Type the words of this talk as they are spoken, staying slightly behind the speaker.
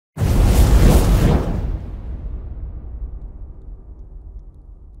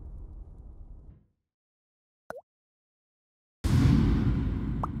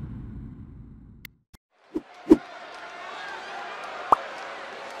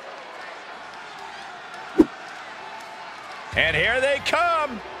And here they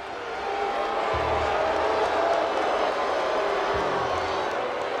come.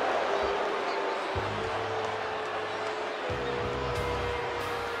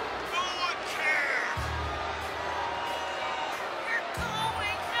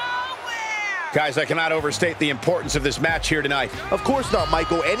 Guys, I cannot overstate the importance of this match here tonight. Of course not,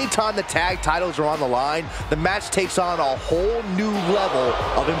 Michael. Anytime the tag titles are on the line, the match takes on a whole new level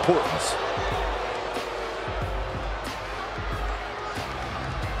of importance.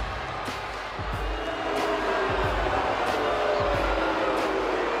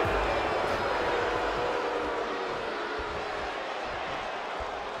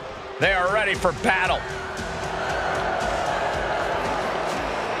 They are ready for battle.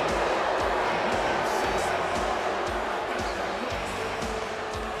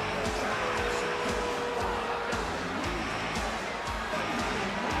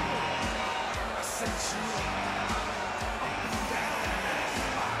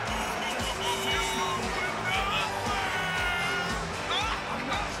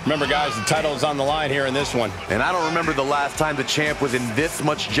 Remember, guys, the title is on the line here in this one. And I don't remember the last time the champ was in this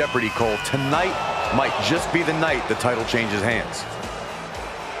much jeopardy, Cole. Tonight might just be the night the title changes hands.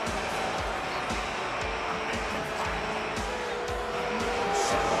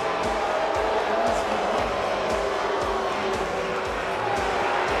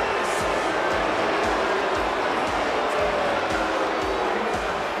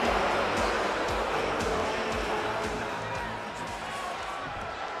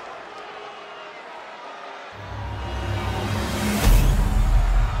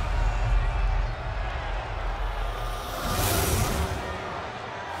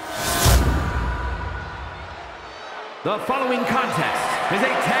 The following contest is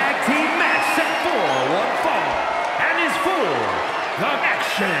a tag team match set for one fall and is for the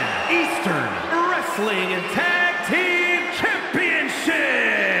Action Eastern Wrestling and Tag Team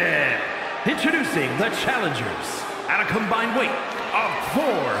Championship. Introducing the challengers at a combined weight of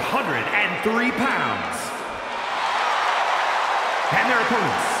 403 pounds. And their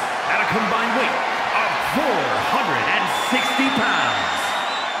opponents at a combined weight of 460 pounds.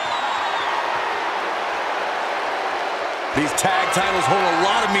 These tag titles hold a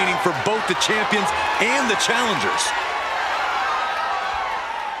lot of meaning for both the champions and the challengers.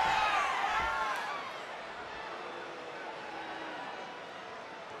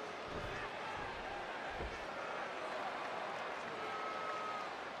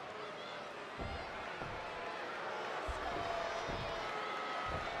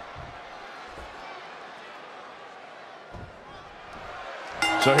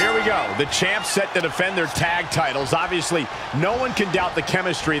 So here we go. The champs set to defend their tag titles. Obviously, no one can doubt the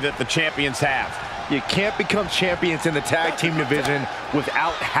chemistry that the champions have. You can't become champions in the tag team division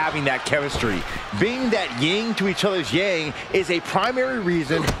without having that chemistry. Being that yin to each other's yang is a primary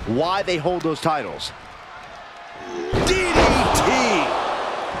reason why they hold those titles. DDT!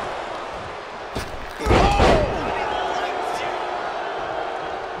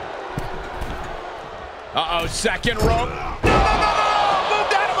 Uh-oh, second rope.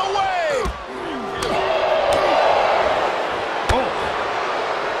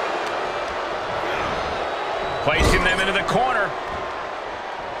 Placing them into the corner.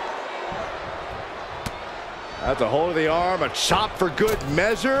 That's a hold of the arm, a chop for good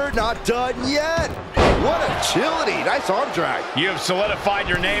measure. Not done yet. What agility. Nice arm drag. You have solidified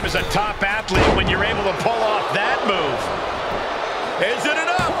your name as a top athlete when you're able to pull off that move. Is it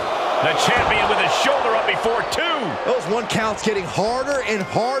enough? The champion with his shoulder up before two. Those one counts getting harder and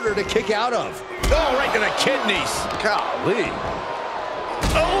harder to kick out of. Oh, right to the kidneys. Golly.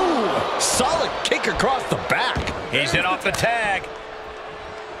 Oh, solid kick across the back. He's in off the tag.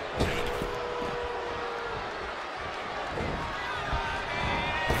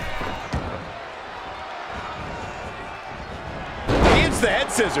 Hits the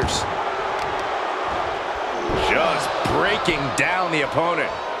head scissors. Just breaking down the opponent.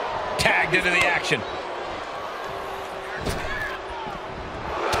 Tagged into the action.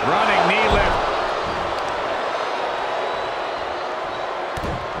 Running knee lift.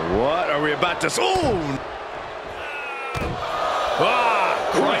 What are we about to... Ooh!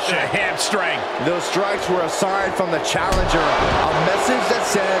 Crush a hamstring. Those strikes were a sign from the challenger. A message that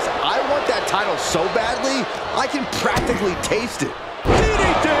says, I want that title so badly, I can practically taste it.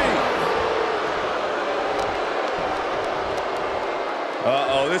 DDT!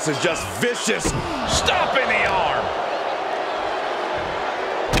 Uh-oh, this is just vicious. Stomping the arm.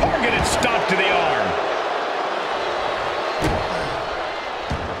 Targeted stomp to the arm.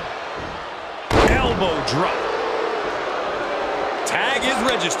 Elbow drop. Tag is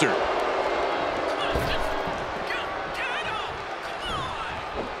registered.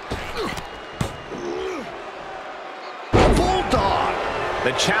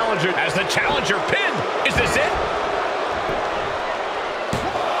 The challenger, as the challenger pinned. Is this it?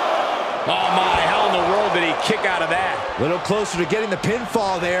 Oh my, how in the world did he kick out of that? A little closer to getting the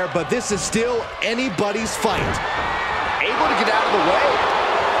pinfall there, but this is still anybody's fight. Able to get out of the way.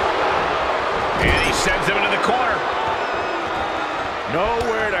 And he sends him into the corner.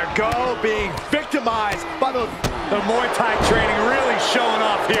 Nowhere to go, being victimized by the Muay Thai training really showing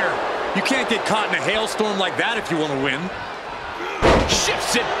off here. You can't get caught in a hailstorm like that if you want to win.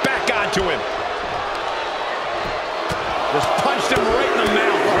 Shifts it back onto him. Just punched him right in the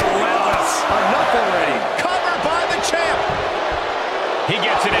mouth. Relentless. Enough already. Covered by the champ. He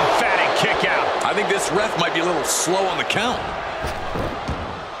gets an emphatic kick out. I think this ref might be a little slow on the count.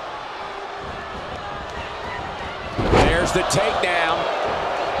 There's the takedown.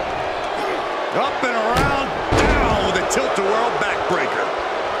 Up and around, down with a tilt-a-whirl backbreaker.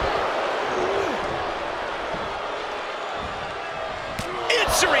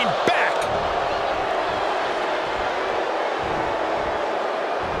 Answering back.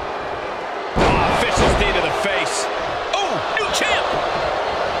 Oh, vicious knee to the face. Oh, new champ.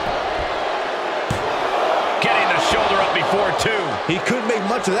 Getting the shoulder up before two. He couldn't make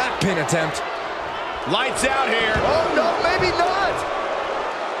much of that pin attempt. Lights out here. Oh, no, maybe not.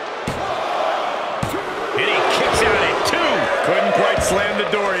 And he kicks out at two. Couldn't quite slam the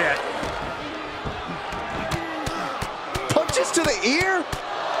door yet. Punches to the ear?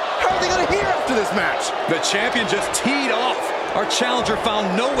 How are they going to hear after this match? The champion just teed off. Our challenger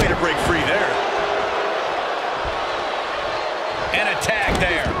found no way to break free there. And a tag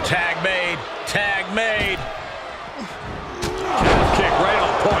there. Tag made. Tag made. Calf kick right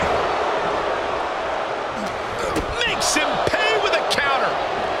on point. Makes him pay with a counter.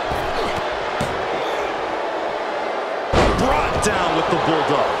 Brought down with the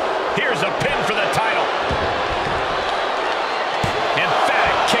bulldog. Here's a pin for the title.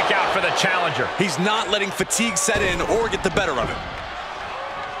 Emphatic kick out for the challenger. He's not letting fatigue set in or get the better of him.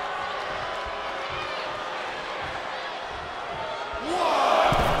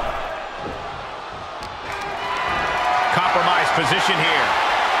 Compromised position here.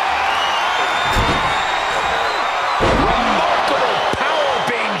 Remarkable power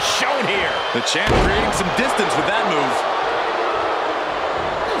being shown here. The champ creating some distance with that move.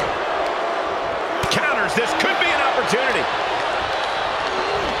 Counters. This could be an opportunity.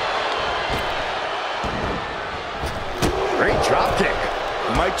 Great drop kick.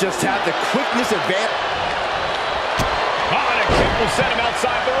 Might just have the quickness advantage. Oh, and a kick will send him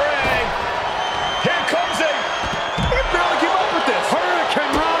outside the ring. Here comes it. He barely keep up with this.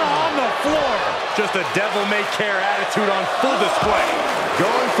 Hurricane Rana on the floor. Just a devil-may-care attitude on full display.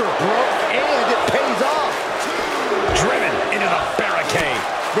 Going for broke, and it pays off. Driven into the barricade.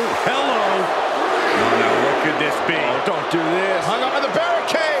 Ooh, hello. Oh, now what could this be? Oh, don't do this. Hung up on the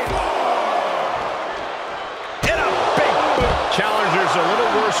barricade. And a big boot. Challenger's a little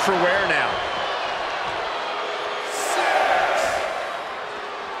worse for wear now.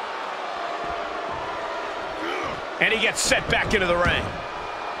 And he gets set back into the ring.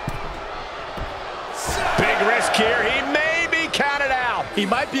 Big risk here. He may be counted out. He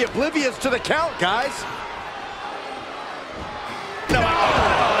might be oblivious to the count, guys. No,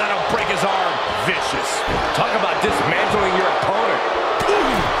 oh, that'll break his arm. Vicious. Talk about dismantling your opponent.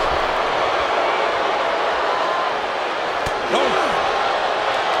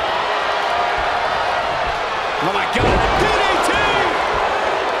 Oh my God, DDT!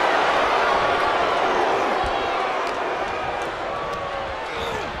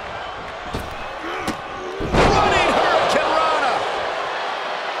 Running Hurricane Rana!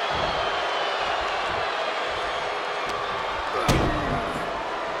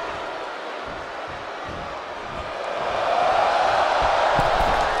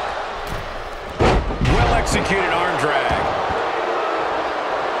 Well-executed arm drag.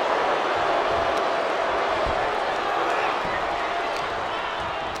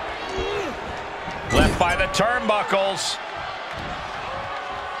 Left by the turnbuckles.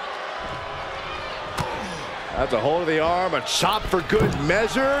 That's a hold of the arm, a chop for good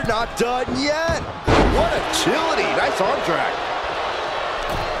measure. Not done yet. What agility. Nice arm drag.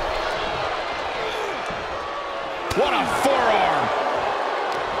 What a forearm.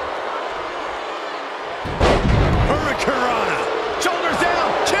 Hurricane Rana. Shoulders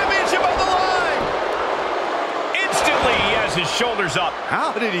down. Championship on the line. Instantly, he has his shoulders up.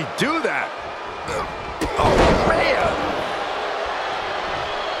 How did he do that? Oh, man.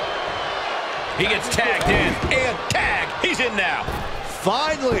 He gets tagged in. And tag. He's in now.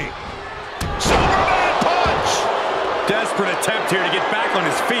 Finally. Superman punch. Desperate attempt here to get back on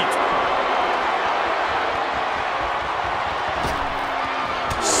his feet.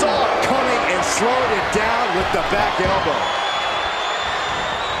 slowed it down with the back elbow.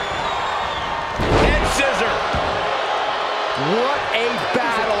 Head scissor. What a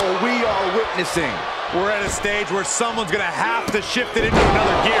battle we are witnessing. We're at a stage where someone's going to have to shift it into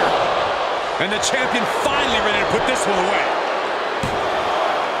another gear. And the champion finally ready to put this one away.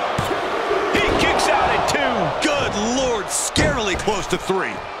 He kicks out at 2. Good Lord, scarily close to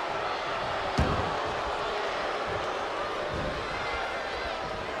 3.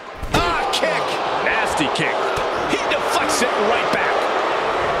 Kick. Nasty kick. He deflects it right back.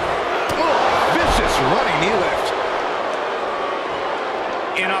 Oh, vicious running knee lift.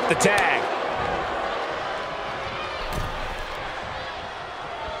 In off the tag.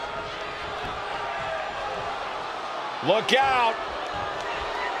 Look out.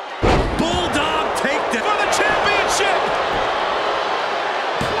 Bulldog takedown For the championship.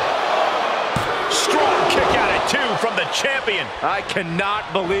 Strong kick out at 2 from the champion. I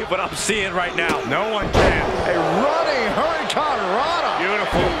cannot believe what I'm seeing right now. No one can. A running Hurricane Rana.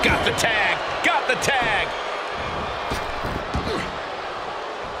 Beautiful. Got the tag. Got the tag.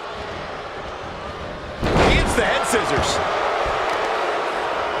 Against the head scissors.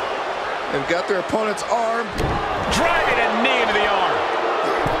 They've got their opponent's arm. Driving a knee into the arm.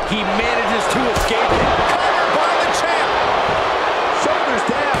 He manages to escape it. Covered by the champ. Shoulders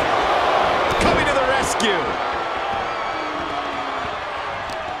down. Coming to the rescue.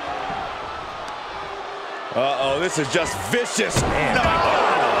 Uh-oh, this is just vicious. No,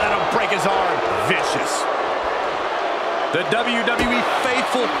 let him break his arm. Vicious. The WWE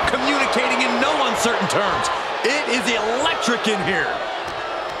faithful communicating in no uncertain terms. It is electric in here.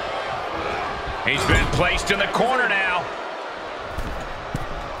 He's been placed in the corner now.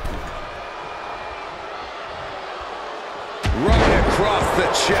 Right across the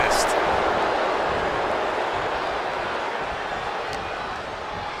chest.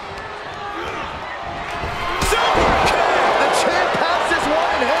 Super kick. The champ has this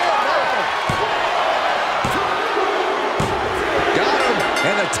one in hand. Got him.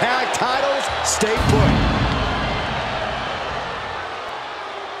 And the tag titles stay put.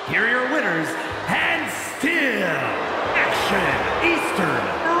 Here are your winners, and still Action Eastern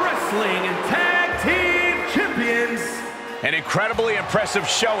Wrestling and Tag Team Champions. An incredibly impressive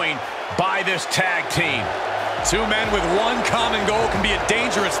showing by this tag team. 2 men with one common goal can be a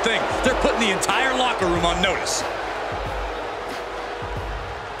dangerous thing. They're putting the entire locker room on notice.